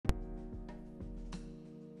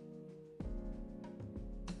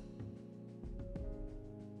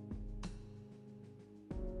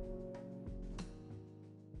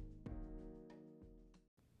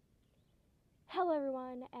Hello,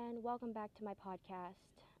 everyone, and welcome back to my podcast.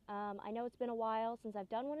 I know it's been a while since I've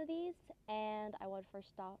done one of these, and I want to first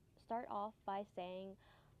start off by saying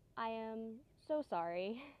I am so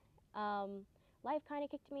sorry. Life kind of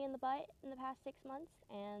kicked me in the butt in the past 6 months,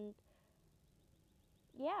 and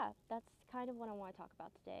yeah, that's kind of what I want to talk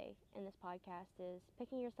about today in this podcast is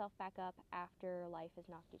picking yourself back up after life has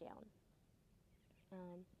knocked you down.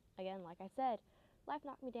 Again, like I said, life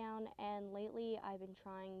knocked me down, and lately I've been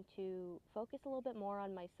trying to focus a little bit more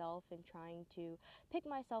on myself and trying to pick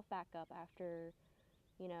myself back up after,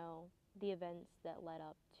 the events that led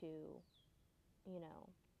up to, you know,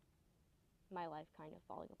 my life kind of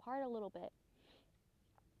falling apart a little bit.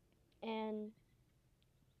 And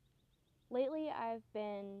lately I've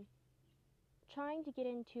been trying to get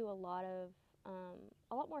into a lot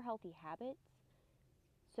more healthy habits.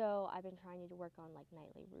 So I've been trying to work on like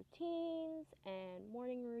nightly routines and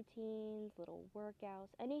morning routines, little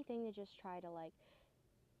workouts, anything to just try to like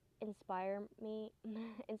inspire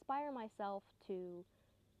myself to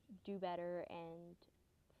do better and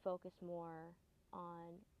focus more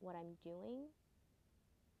on what I'm doing.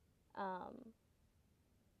 Um,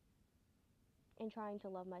 and trying to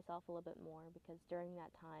love myself a little bit more because during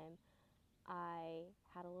that time I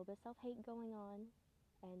had a little bit of self-hate going on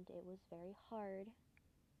and it was very hard,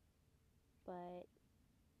 but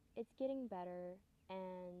it's getting better,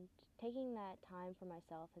 and taking that time for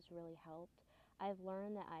myself has really helped. I've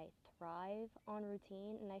learned that I thrive on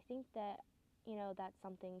routine, and I think that, that's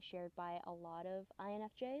something shared by a lot of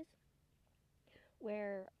INFJs,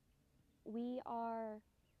 where we are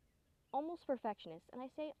almost perfectionists. And I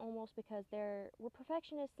say almost because we're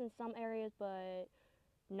perfectionists in some areas, but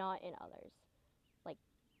not in others. Like,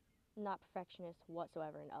 not perfectionists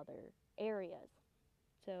whatsoever in other areas.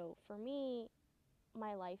 So for me,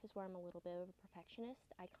 my life is where I'm a little bit of a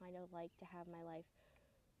perfectionist. I kind of like to have my life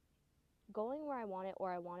going where I want it,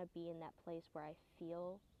 or I want to be in that place where I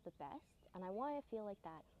feel the best, and I want to feel like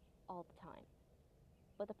that all the time.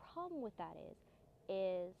 But the problem with that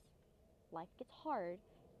is life gets hard,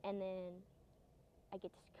 and then I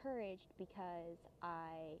get discouraged because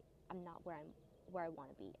I'm not where I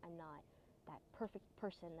want to be. I'm not that perfect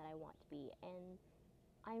person that I want to be, and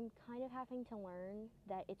I'm kind of having to learn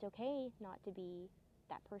that it's okay not to be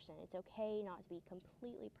that person. It's okay not to be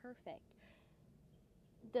completely perfect.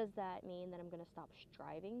 Does that mean that I'm going to stop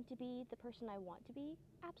striving to be the person I want to be?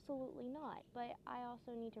 Absolutely not. But I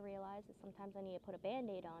also need to realize that sometimes I need to put a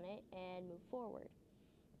band-aid on it and move forward.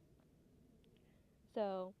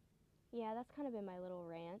 So, yeah, that's kind of been my little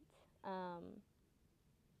rant.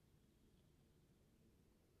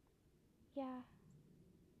 Yeah,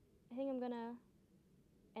 I think I'm going to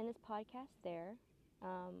end this podcast there.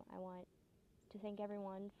 I want to thank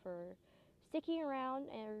everyone for sticking around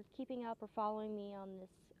or keeping up or following me on this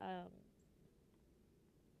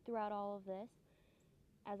throughout all of this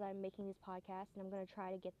as I'm making these podcasts, and I'm going to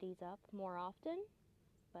try to get these up more often.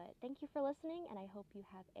 But thank you for listening, and I hope you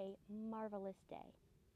have a marvelous day.